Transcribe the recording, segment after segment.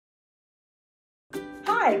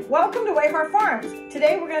Hi, welcome to Way-Har Farms.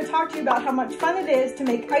 Today we're going to talk to you about how much fun it is to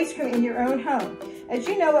make ice cream in your own home. As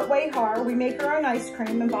you know, at Way-Har, we make our own ice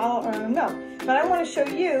cream and bottle our own milk. But I want to show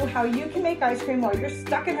you how you can make ice cream while you're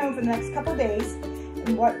stuck at home for the next couple days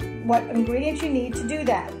and what ingredients you need to do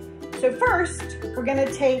that. So first, we're going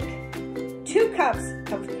to take 2 cups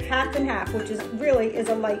of half and half, which really is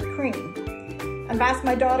a light cream. I've asked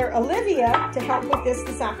my daughter Olivia to help with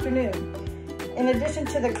this afternoon. In addition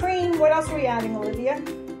to the cream, what else are we adding, Olivia?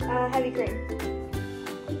 Heavy cream.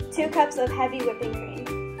 2 cups of heavy whipping cream.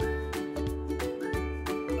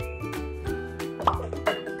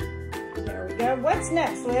 There we go. What's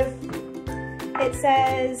next, Liv? It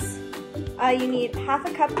says you need half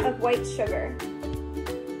a cup of white sugar.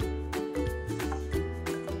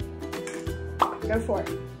 Go for it.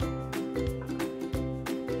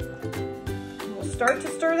 We'll start to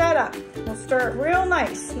stir that up. We'll stir it real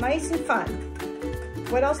nice and fun.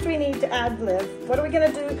 What else do we need to add, Liv? What are we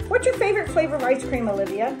gonna do? What's your favorite flavor of ice cream,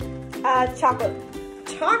 Olivia? Chocolate.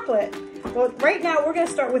 Chocolate? Well, right now we're gonna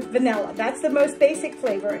start with vanilla. That's the most basic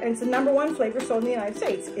flavor, and it's the #1 flavor sold in the United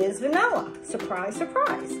States, is vanilla. Surprise,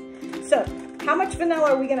 surprise. So, how much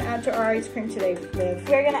vanilla are we gonna add to our ice cream today, Liv?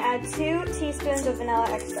 We're gonna add 2 teaspoons of vanilla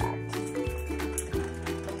extract.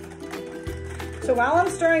 So while I'm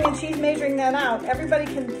stirring and she's measuring that out, everybody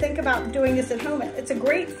can think about doing this at home. It's a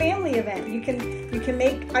great family event. You can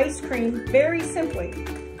make ice cream very simply.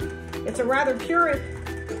 It's a rather pure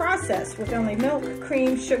process with only milk,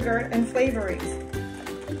 cream, sugar, and flavorings.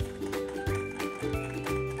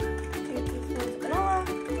 2 teaspoons of vanilla.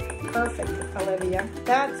 Perfect, Olivia.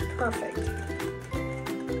 That's perfect.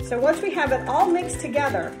 So once we have it all mixed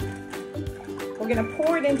together, we're gonna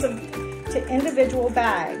pour it into individual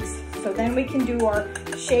bags. So then we can do our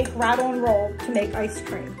shake, rattle, and roll to make ice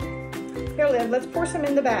cream. Here, Liv, let's pour some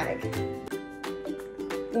in the bag.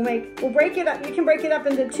 We'll break it up. You can break it up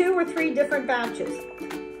into 2 or 3 different batches.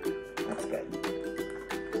 That's good.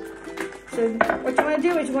 So what you want to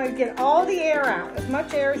do is you want to get all the air out, as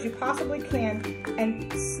much air as you possibly can,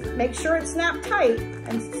 and make sure it's snapped tight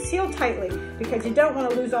and sealed tightly because you don't want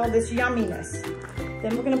to lose all this yumminess.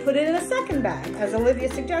 Then we're going to put it in a second bag, as Olivia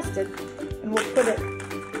suggested, and we'll put it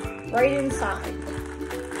right inside.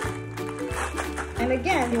 And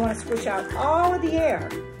again, you want to squish out all of the air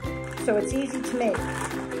so it's easy to mix.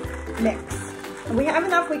 And we have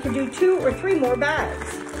enough, we can do 2 or 3 more bags.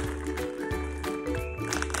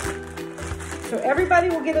 So everybody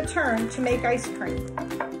will get a turn to make ice cream.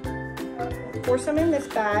 Pour some in this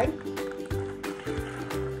bag.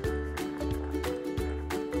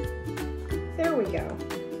 There we go.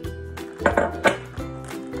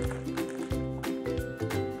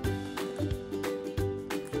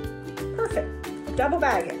 Double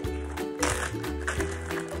bag it.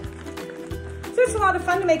 So it's a lot of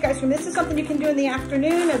fun to make ice cream. This is something you can do in the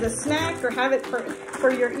afternoon as a snack or have it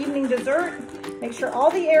for your evening dessert. Make sure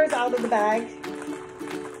all the air is out of the bag.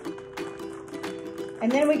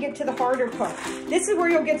 And then we get to the harder part. This is where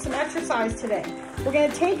you'll get some exercise today. We're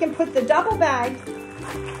going to take and put the double bag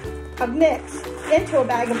of mix into a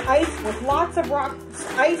bag of ice with lots of rocks,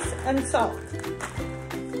 ice and salt.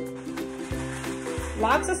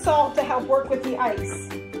 Lots of salt to help work with the ice.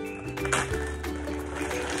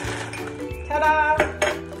 Ta-da!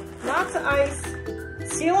 Lots of ice.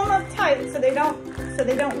 Seal them up tight so they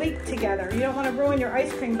don't leak together. You don't want to ruin your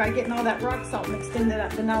ice cream by getting all that rock salt mixed into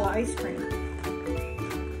that vanilla ice cream.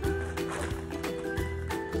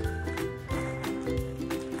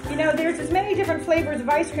 You know, there's as many different flavors of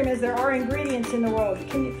ice cream as there are ingredients in the world.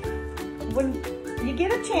 When you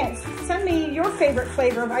get a chance, send me your favorite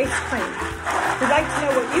flavor of ice cream. We'd like to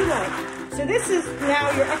know what you like. So this is now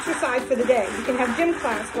your exercise for the day. You can have gym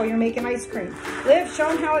class while you're making ice cream. Liv, show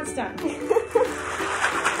them how it's done. You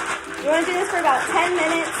want to do this for about 10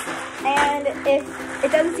 minutes, and if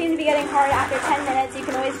it doesn't seem to be getting hard after 10 minutes, you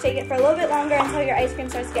can always shake it for a little bit longer until your ice cream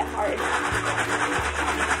starts to get hard.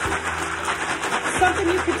 Something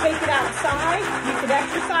you could take it outside, you could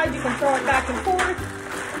exercise, you can throw it back and forth.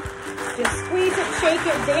 Just squeeze it, shake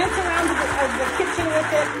it, dance around the kitchen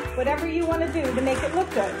with it, whatever you want to do to make it look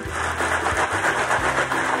good.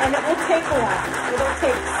 And it will take a while. It'll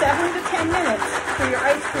take 7 to 10 minutes for your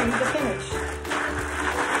ice cream to finish.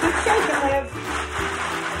 Keep shaking, Liv.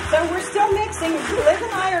 So we're still mixing. Liv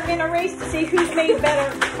and I are in a race to see who's made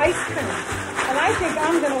better ice cream. And I think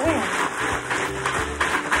I'm going to win.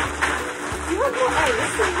 You want more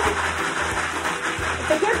ice?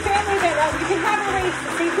 It's a good family event. You can have a race to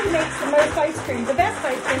see who makes the most ice cream, the best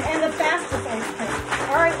ice cream, and the fastest ice cream.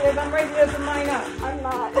 All right, Liv, I'm ready to open mine up. I'm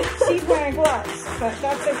not. She's wearing gloves, but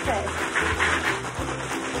that's okay.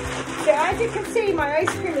 So as you can see, my ice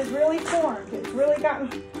cream is really formed. It's really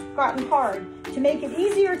gotten hard. To make it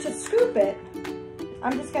easier to scoop it,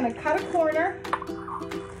 I'm just gonna cut a corner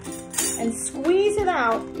and squeeze it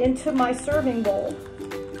out into my serving bowl.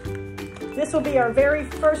 This will be our very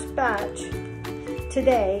first batch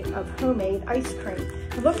today of homemade ice cream.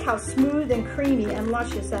 And look how smooth and creamy and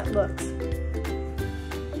luscious that looks.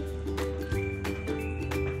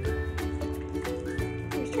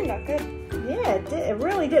 It turned out good. Yeah, it did. It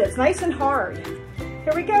really did. It's nice and hard.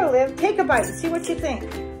 Here we go, Liv. Take a bite and see what you think.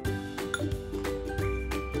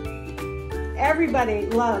 Everybody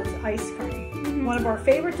loves ice cream. One of our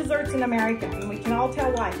favorite desserts in America, and we can all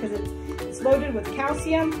tell why, because it's loaded with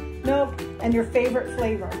calcium, milk, and your favorite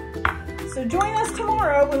flavor. So join us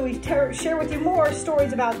tomorrow when we share with you more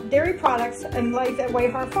stories about dairy products and life at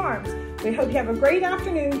Way-Har Farms. We hope you have a great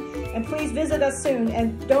afternoon, and please visit us soon.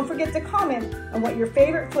 And don't forget to comment on what your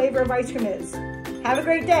favorite flavor of ice cream is. Have a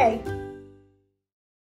great day.